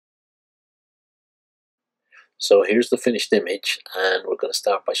So here's the finished image, and we're going to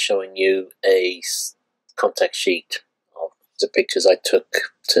start by showing you a contact sheet of the pictures I took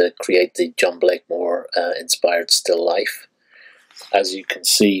to create the John Blakemore inspired still life. As you can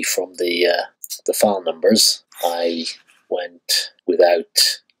see from the file numbers, I went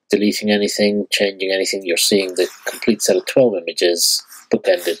without deleting anything, changing anything. You're seeing the complete set of 12 images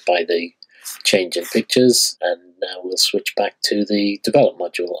bookended by the change in pictures, and now we'll switch back to the develop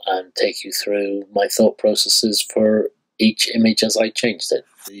module and take you through my thought processes for each image as I changed it.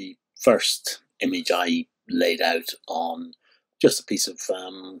 The first image I laid out on just a piece of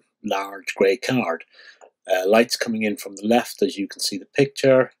large grey card. Lights coming in from the left, as you can see the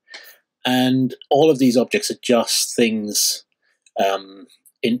picture, and all of these objects are just things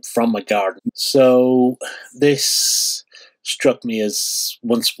from my garden. So this struck me as,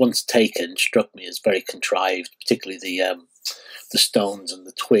 once taken, struck me as very contrived, particularly the stones and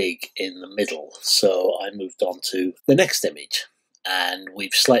the twig in the middle. So I moved on to the next image, and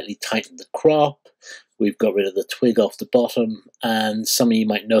we've slightly tightened the crop. We've got rid of the twig off the bottom, and some of you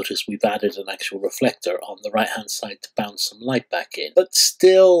might notice we've added an actual reflector on the right hand side to bounce some light back in, but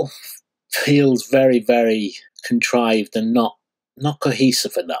still feels very, very contrived and not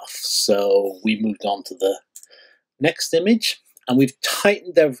cohesive enough. So we moved on to the next image, and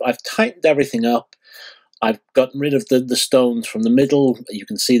I've tightened everything up. I've gotten rid of the stones from the middle. You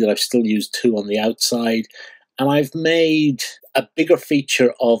can see that I've still used two on the outside, and I've made a bigger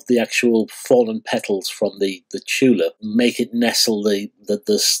feature of the actual fallen petals from the tulip, make it nestle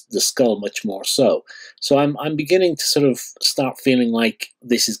the skull much more so. So I'm beginning to sort of start feeling like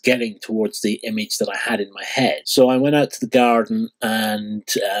this is getting towards the image that I had in my head. So I went out to the garden and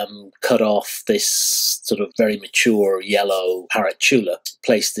cut off this sort of very mature yellow parrot tulip,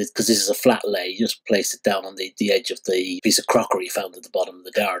 placed it, because this is a flat lay, just placed it down on the edge of the piece of crockery found at the bottom of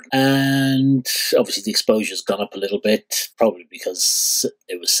the garden. And obviously the exposure's gone up a little bit, probably because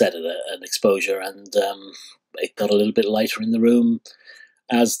it was set at an exposure, and it got a little bit lighter in the room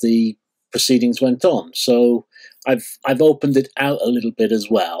as the proceedings went on. So I've opened it out a little bit as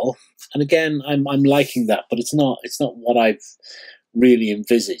well, and again I'm liking that, but it's not what I've really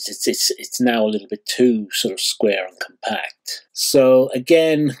envisaged. It's now a little bit too sort of square and compact. So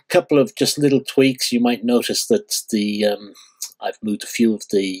again, a couple of just little tweaks. You might notice that I've moved a few of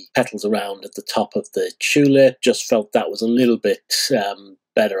the petals around at the top of the tulip. Just felt that was a little bit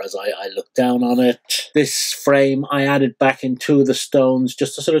better as I looked down on it. This frame, I added back in two of the stones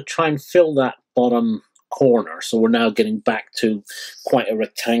just to sort of try and fill that bottom corner. So we're now getting back to quite a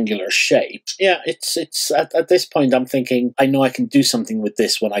rectangular shape. Yeah, it's at this point I'm thinking, I know I can do something with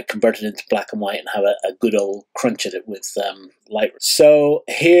this when I convert it into black and white and have a good old crunch at it with Lightroom. So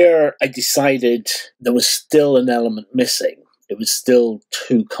here I decided there was still an element missing. It was still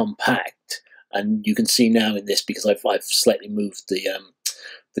too compact, and you can see now in this, because I've slightly moved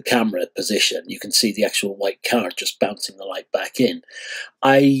the camera position, you can see the actual white card just bouncing the light back in.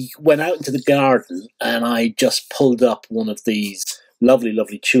 I went out into the garden and I just pulled up one of these lovely,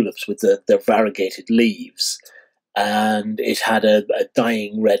 lovely tulips with their variegated leaves, and it had a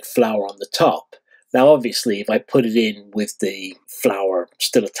dying red flower on the top. Now obviously if I put it in with the flower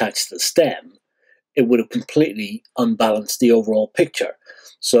still attached to the stem, it would have completely unbalanced the overall picture.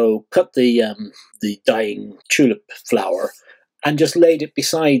 So cut the dying tulip flower and just laid it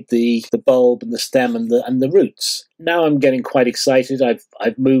beside the bulb and the stem and the roots. Now I'm getting quite excited.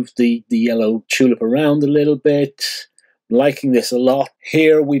 I've moved the yellow tulip around a little bit. Liking this a lot.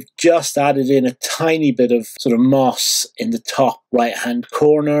 Here we've just added in a tiny bit of sort of moss in the top right hand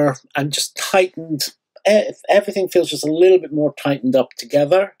corner, and just tightened. Everything feels just a little bit more tightened up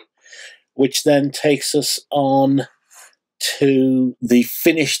together, which then takes us on to the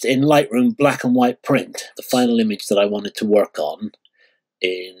finished in Lightroom black and white print. The final image that I wanted to work on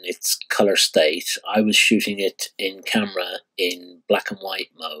in its color state, I was shooting it in camera in black and white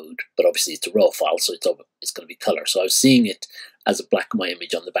mode, but obviously it's a RAW file, so it's going to be color. So I was seeing it as a black and white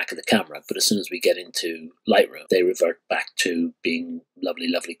image on the back of the camera, but as soon as we get into Lightroom, they revert back to being lovely,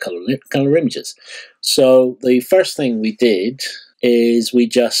 lovely color images. So the first thing we did is we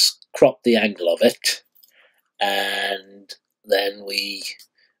just cropped the angle of it, and then we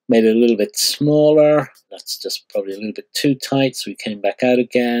made it a little bit smaller. That's just probably a little bit too tight, so we came back out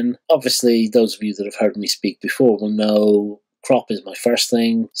again. Obviously, those of you that have heard me speak before will know crop is my first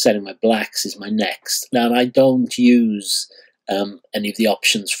thing, setting my blacks is my next. Now, I don't use any of the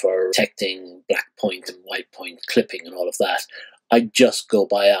options for detecting black point and white point, clipping and all of that. I just go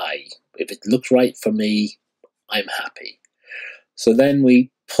by eye. If it looks right for me, I'm happy. So then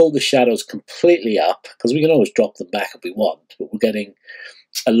we pull the shadows completely up, because we can always drop them back if we want, but we're getting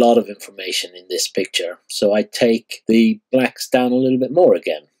a lot of information in this picture. So I take the blacks down a little bit more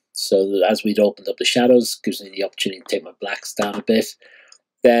again. So that as we'd opened up the shadows, gives me the opportunity to take my blacks down a bit.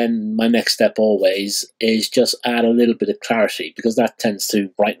 Then my next step always is just add a little bit of clarity, because that tends to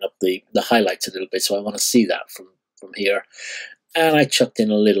brighten up the highlights a little bit. So I want to see that from here. And I chucked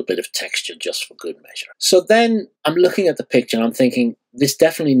in a little bit of texture just for good measure. So then I'm looking at the picture and I'm thinking, this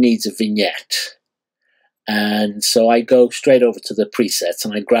definitely needs a vignette. And so I go straight over to the presets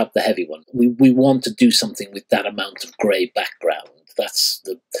and I grab the heavy one. We want to do something with that amount of grey background. That's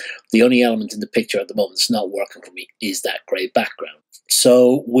the only element in the picture at the moment that's not working for me, is that grey background.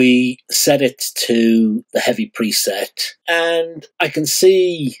 So we set it to the heavy preset, and I can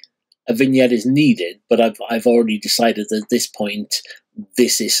see a vignette is needed, but I've already decided that at this point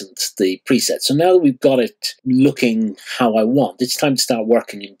this isn't the preset. So now that we've got it looking how I want, it's time to start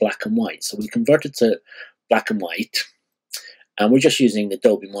working in black and white. So we convert it to black and white, and we're just using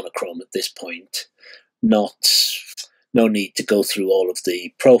Adobe Monochrome at this point. No need to go through all of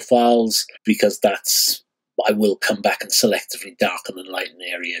the profiles, because I will come back and selectively darken and lighten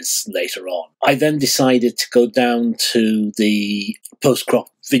areas later on. I then decided to go down to the post-crop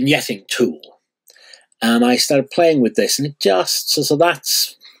vignetting tool, and I started playing with this, and it just, so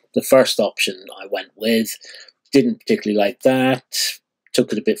that's the first option I went with. Didn't particularly like that,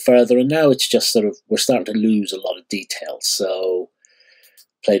 took it a bit further, and now it's just sort of, we're starting to lose a lot of detail. So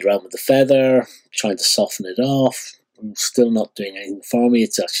played around with the feather, trying to soften it off. Still not doing anything for me.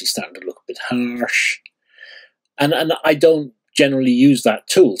 It's actually starting to look a bit harsh. And I don't generally use that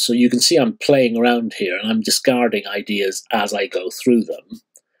tool, so you can see I'm playing around here and I'm discarding ideas as I go through them.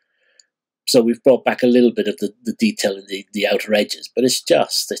 So we've brought back a little bit of the detail in the outer edges, but it's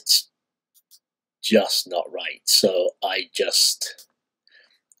just not right. So I just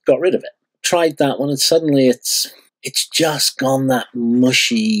got rid of it. Tried that one, and suddenly it's just gone that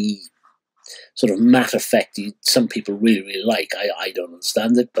mushy sort of matte effect some people really, really like. I don't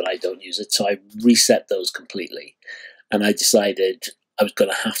understand it, but I don't use it. So I reset those completely. And I decided I was going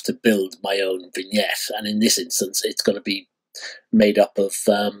to have to build my own vignette. And in this instance, it's going to be made up of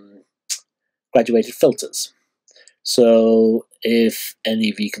graduated filters. So if any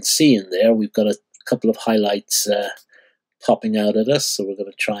of you can see in there, we've got a couple of highlights popping out at us. So we're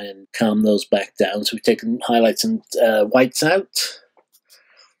going to try and calm those back down. So we've taken highlights and whites out.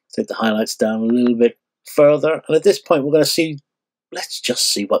 Take the highlights down a little bit further. And at this point, we're going to see, let's just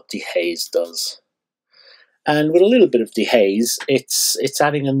see what dehaze does. And with a little bit of dehaze, it's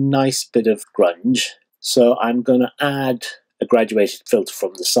adding a nice bit of grunge. So I'm going to add a graduated filter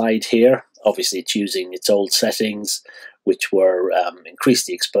from the side here. Obviously, it's using its old settings, which were increase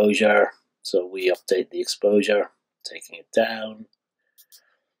the exposure. So we update the exposure, taking it down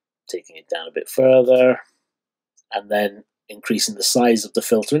a bit further, and then increasing the size of the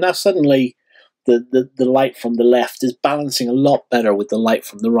filter. Now suddenly the light from the left is balancing a lot better with the light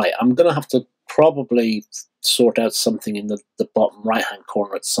from the right. I'm going to have to probably sort out something in the bottom right hand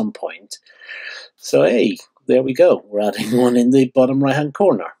corner at some point. So hey, there we go. We're adding one in the bottom right hand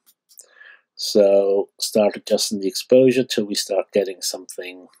corner. So start adjusting the exposure till we start getting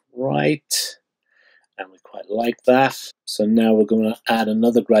something right. And we quite like that. So now we're going to add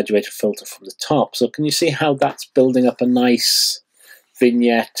another graduated filter from the top. So can you see how that's building up a nice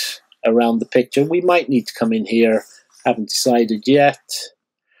vignette around the picture? We might need to come in here, haven't decided yet.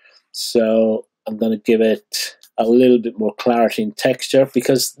 So I'm going to give it a little bit more clarity and texture,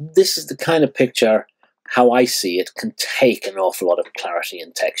 because this is the kind of picture, how I see it, can take an awful lot of clarity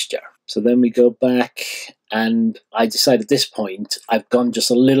and texture. So then we go back, and I decide at this point I've gone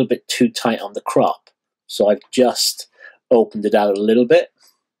just a little bit too tight on the crop. So I've just opened it out a little bit.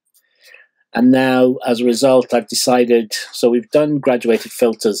 And now, as a result, I've decided, so we've done graduated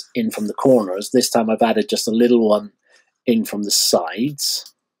filters in from the corners. This time I've added just a little one in from the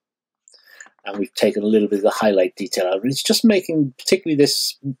sides. And we've taken a little bit of the highlight detail out. And it's just making, particularly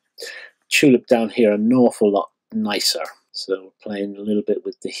this tulip down here, an awful lot nicer. So we're playing a little bit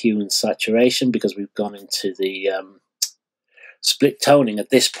with the hue and saturation, because we've gone into the split toning at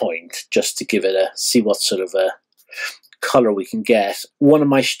this point, just to give it see what sort of a color we can get. One of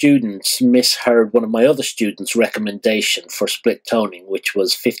my students misheard one of my other students' recommendation for split toning, which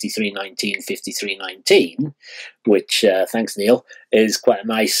was 5319, 5319, which, thanks Neil, is quite a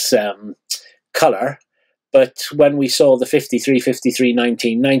nice color. But when we saw the 53, 53,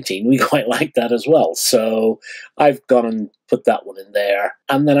 19, 19, we quite liked that as well. So I've gone and put that one in there.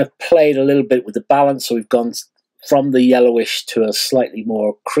 And then I've played a little bit with the balance. So we've gone from the yellowish to a slightly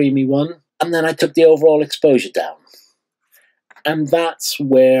more creamy one. And then I took the overall exposure down. And that's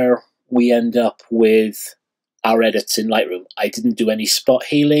where we end up with our edits in Lightroom. I didn't do any spot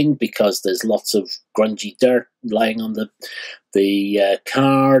healing because there's lots of grungy dirt lying on the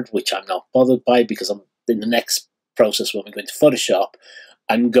card, which I'm not bothered by, because I'm in the next process when we go into Photoshop,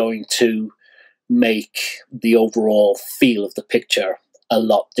 I'm going to make the overall feel of the picture a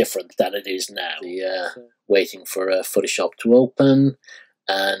lot different than it is now. Waiting for Photoshop to open,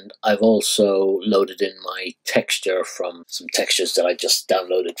 and I've also loaded in my texture from some textures that I just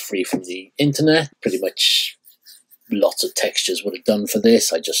downloaded free from the internet. Pretty much lots of textures would have done for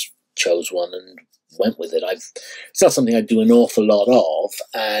this. I just chose one and went with it. It's not something I do an awful lot of,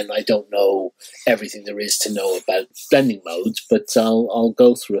 and I don't know everything there is to know about blending modes, but I'll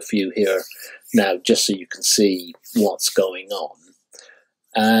go through a few here now just so you can see what's going on,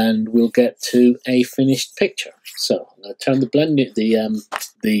 and we'll get to a finished picture. So I'm going to turn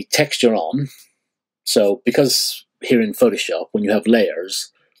the texture on. So because here in Photoshop, when you have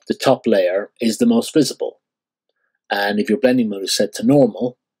layers, the top layer is the most visible, and if your blending mode is set to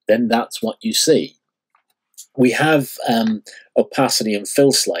normal, then that's what you see. We have opacity and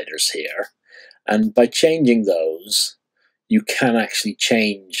fill sliders here, and by changing those, you can actually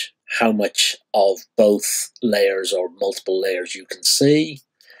change how much of both layers or multiple layers you can see,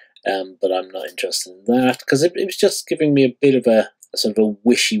 but I'm not interested in that because it was just giving me a bit of a sort of a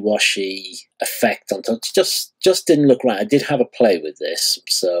wishy-washy effect on top. It just didn't look right. I did have a play with this,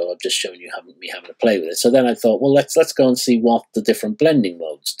 so I've just shown you me having a play with it. So then I thought, well, let's go and see what the different blending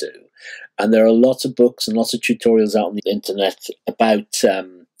modes do. And there are lots of books and lots of tutorials out on the internet about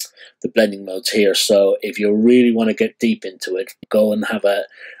the blending modes here. So if you really want to get deep into it, go and have a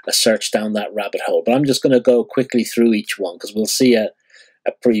search down that rabbit hole. But I'm just going to go quickly through each one because we'll see a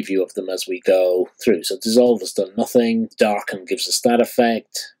preview of them as we go through. So dissolve has done nothing. Darken gives us that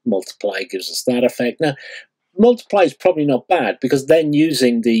effect. Multiply gives us that effect. Now, multiply is probably not bad because then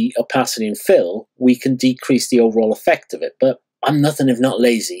using the opacity and fill, we can decrease the overall effect of it. But I'm nothing if not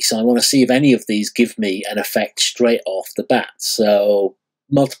lazy, so I want to see if any of these give me an effect straight off the bat. So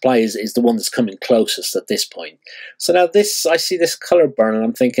multiply is the one that's coming closest at this point. So now this, I see this color burn and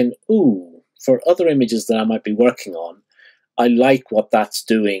I'm thinking, ooh, for other images that I might be working on, I like what that's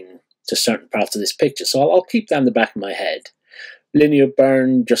doing to certain parts of this picture. So I'll keep that in the back of my head. Linear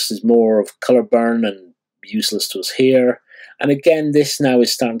burn just is more of color burn and useless to us here. And again, this now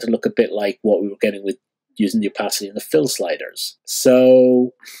is starting to look a bit like what we were getting with using the opacity and the fill sliders.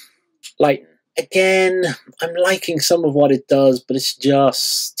 So lighten. Again, I'm liking some of what it does, but it's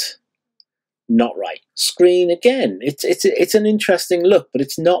just not right. Screen, again, it's an interesting look, but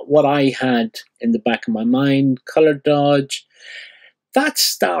it's not what I had in the back of my mind. Color dodge, that's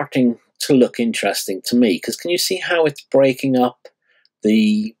starting to look interesting to me, because can you see how it's breaking up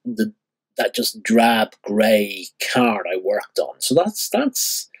that just drab grey card I worked on? So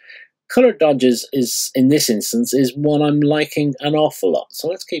that's color dodge is in this instance is one I'm liking an awful lot. So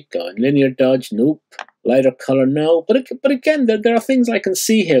let's keep going. Linear dodge, nope. Lighter color, no. But again, there are things I can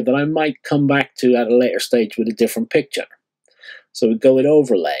see here that I might come back to at a later stage with a different picture. So we go with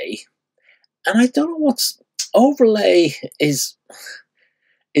overlay, and I don't know what's overlay is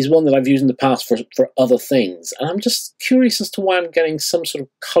one that I've used in the past for other things, and I'm just curious as to why I'm getting some sort of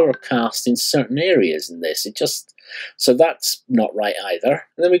color cast in certain areas in this. So that's not right either.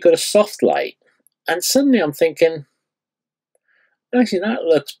 And then we go to soft light, and suddenly I'm thinking, actually that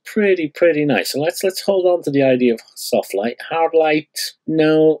looks pretty nice. So let's hold on to the idea of soft light. Hard light,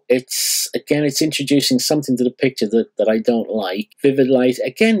 no. It's introducing something to the picture that I don't like. Vivid light,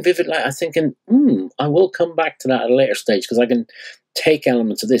 again, vivid light. I'm thinking, I will come back to that at a later stage because I can take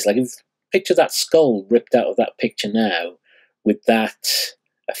elements of this. Like, picture that skull ripped out of that picture now with that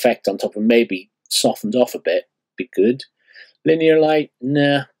effect on top, and maybe softened off a bit. Be good. Linear light,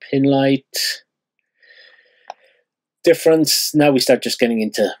 nah. Pin light. Difference, now we start just getting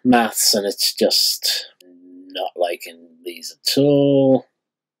into maths, and it's just not liking these at all.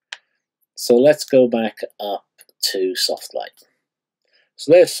 So let's go back up to soft light.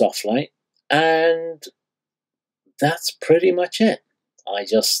 So there's soft light, and that's pretty much it. I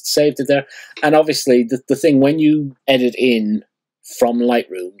just saved it there. And obviously the thing, when you edit in from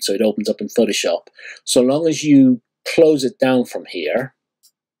Lightroom, so it opens up in Photoshop, so long as you close it down from here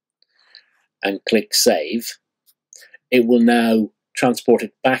and click save, it will now transport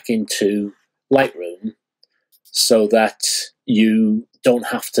it back into Lightroom so that you don't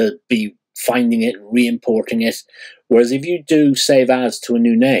have to be finding it and re-importing it. Whereas if you do save as to a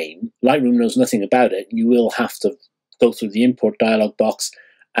new name, Lightroom knows nothing about it. You will have to go through the import dialog box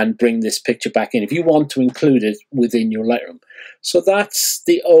and bring this picture back in if you want to include it within your Lightroom. So that's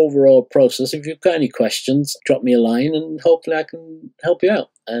the overall process. If you've got any questions, drop me a line and hopefully I can help you out.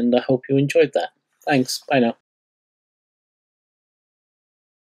 And I hope you enjoyed that. Thanks. Bye now.